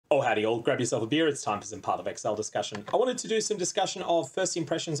Oh, howdy all, grab yourself a beer, it's time for some part of Exile discussion. I wanted to do some discussion of first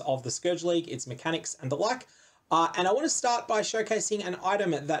impressions of the Scourge League, its mechanics and the like, and I want to start by showcasing an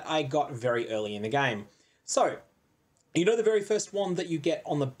item that I got very early in the game. So, you know the very first wand that you get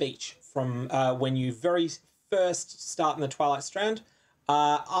on the beach from when you very first start in the Twilight Strand?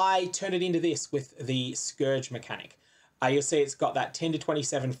 I turned it into this with the Scourge mechanic. You'll see it's got that 10 to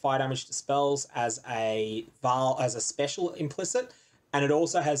 27 fire damage to spells as a special implicit, and it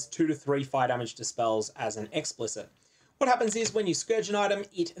also has 2 to 3 fire damage to spells as an explicit. What happens is when you Scourge an item,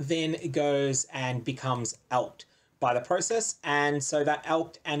 it then goes and becomes alked by the process, and so that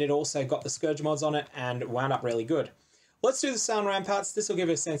alked, and it also got the Scourge mods on it and wound up really good. Let's do the Sound Ramparts. This will give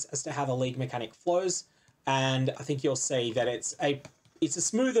a sense as to how the league mechanic flows, and I think you'll see that it's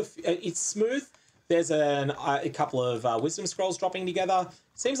smooth. There's a couple of Wisdom Scrolls dropping together.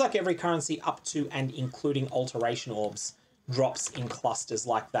 Seems like every currency up to and including Alteration Orbs drops in clusters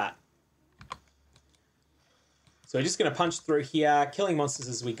like that. So we're just going to punch through here, killing monsters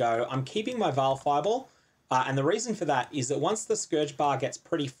as we go. I'm keeping my Veil Fireball, and the reason for that is that once the Scourge bar gets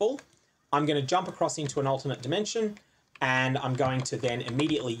pretty full, I'm going to jump across into an alternate dimension, and I'm going to then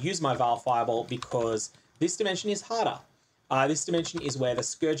immediately use my Veil Fireball because this dimension is harder. This dimension is where the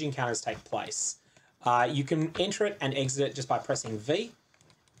Scourge encounters take place. You can enter it and exit it just by pressing V,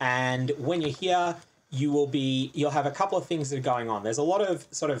 and when you're here, you'll have a couple of things that are going on. There's a lot of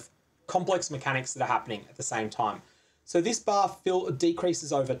sort of complex mechanics that are happening at the same time. So this bar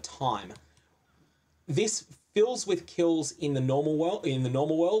decreases over time. This fills with kills in the normal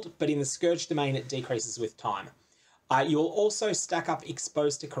world, but in the Scourge domain it decreases with time. You'll also stack up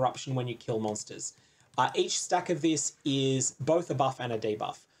Exposed to Corruption when you kill monsters. Each stack of this is both a buff and a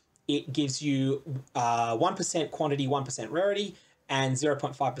debuff. It gives you 1% quantity, 1% rarity, and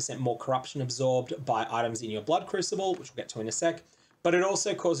 0.5% more corruption absorbed by items in your Blood Crucible, which we'll get to in a sec. But it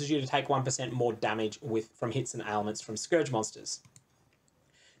also causes you to take 1% more damage from hits and ailments from Scourge monsters.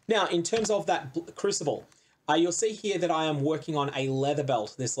 Now, in terms of that Crucible, you'll see here that I am working on a leather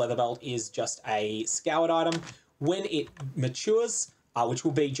belt. This leather belt is just a scoured item. When it matures, which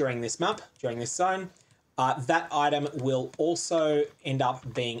will be during this map, during this zone, that item will also end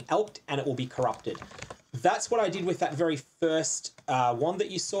up being alked and it will be corrupted. That's what I did with that very first wand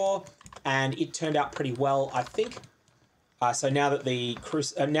that you saw, and it turned out pretty well, I think. So now that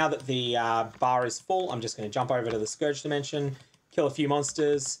the bar is full, I'm just going to jump over to the Scourge dimension, kill a few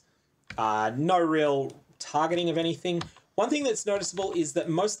monsters. No real targeting of anything. One thing that's noticeable is that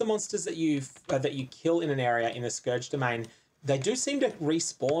most of the monsters that you kill in an area in the Scourge domain, they do seem to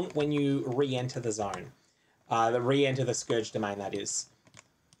respawn when you re-enter the zone. Re-enter the Scourge domain, that is.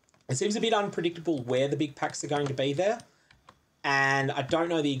 It seems a bit unpredictable where the big packs are going to be there, and I don't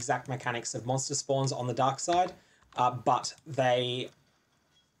know the exact mechanics of monster spawns on the dark side, but they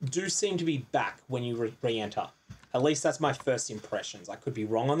do seem to be back when you re-enter. At least that's my first impressions. I could be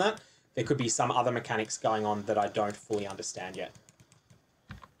wrong on that. There could be some other mechanics going on that I don't fully understand yet.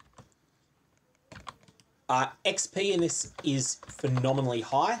 XP in this is phenomenally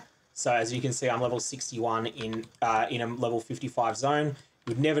high. So as you can see, I'm level 61 in a level 55 zone.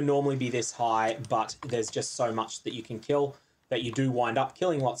 Would never normally be this high, but there's just so much that you can kill that you do wind up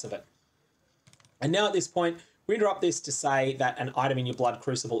killing lots of it. And now at this point, we interrupt this to say that an item in your Blood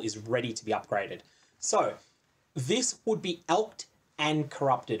Crucible is ready to be upgraded. So this would be alked and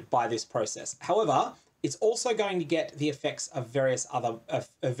corrupted by this process. However, it's also going to get the effects of various other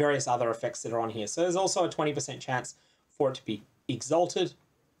effects that are on here. So there's also a 20% chance for it to be exalted.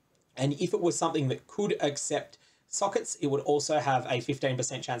 And if it was something that could accept sockets, it would also have a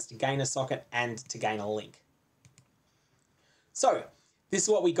 15% chance to gain a socket and to gain a link. So this is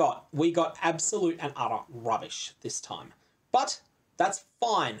what we got. We got absolute and utter rubbish this time. But that's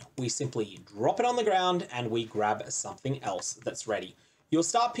fine. We simply drop it on the ground and we grab something else that's ready. You'll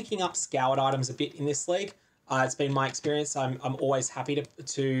start picking up scoured items a bit in this league. It's been my experience. I'm always happy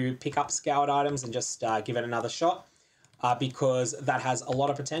to pick up scoured items and just give it another shot because that has a lot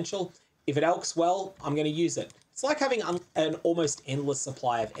of potential. If it elks well, I'm going to use it. It's like having an almost endless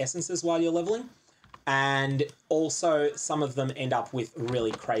supply of essences while you're leveling, and also some of them end up with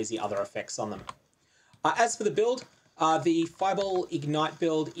really crazy other effects on them. As for the build, the Fireball Ignite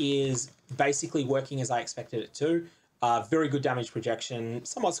build is basically working as I expected it to. Very good damage projection,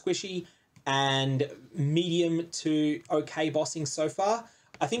 somewhat squishy, and medium to okay bossing so far.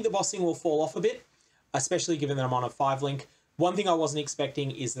 I think the bossing will fall off a bit, especially given that I'm on a 5-link. One thing I wasn't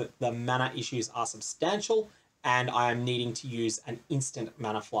expecting is that the mana issues are substantial, and I am needing to use an instant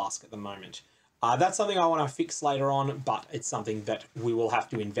mana flask at the moment. That's something I want to fix later on, but it's something that we will have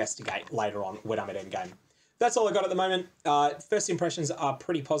to investigate later on when I'm at endgame. that's all I got at the moment. First impressions are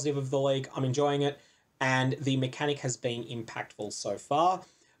pretty positive of the league. I'm enjoying it, and the mechanic has been impactful so far.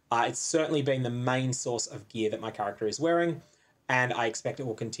 It's certainly been the main source of gear that my character is wearing, and I expect it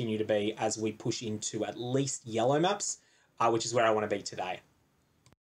will continue to be as we push into at least yellow maps, which is where I want to be today.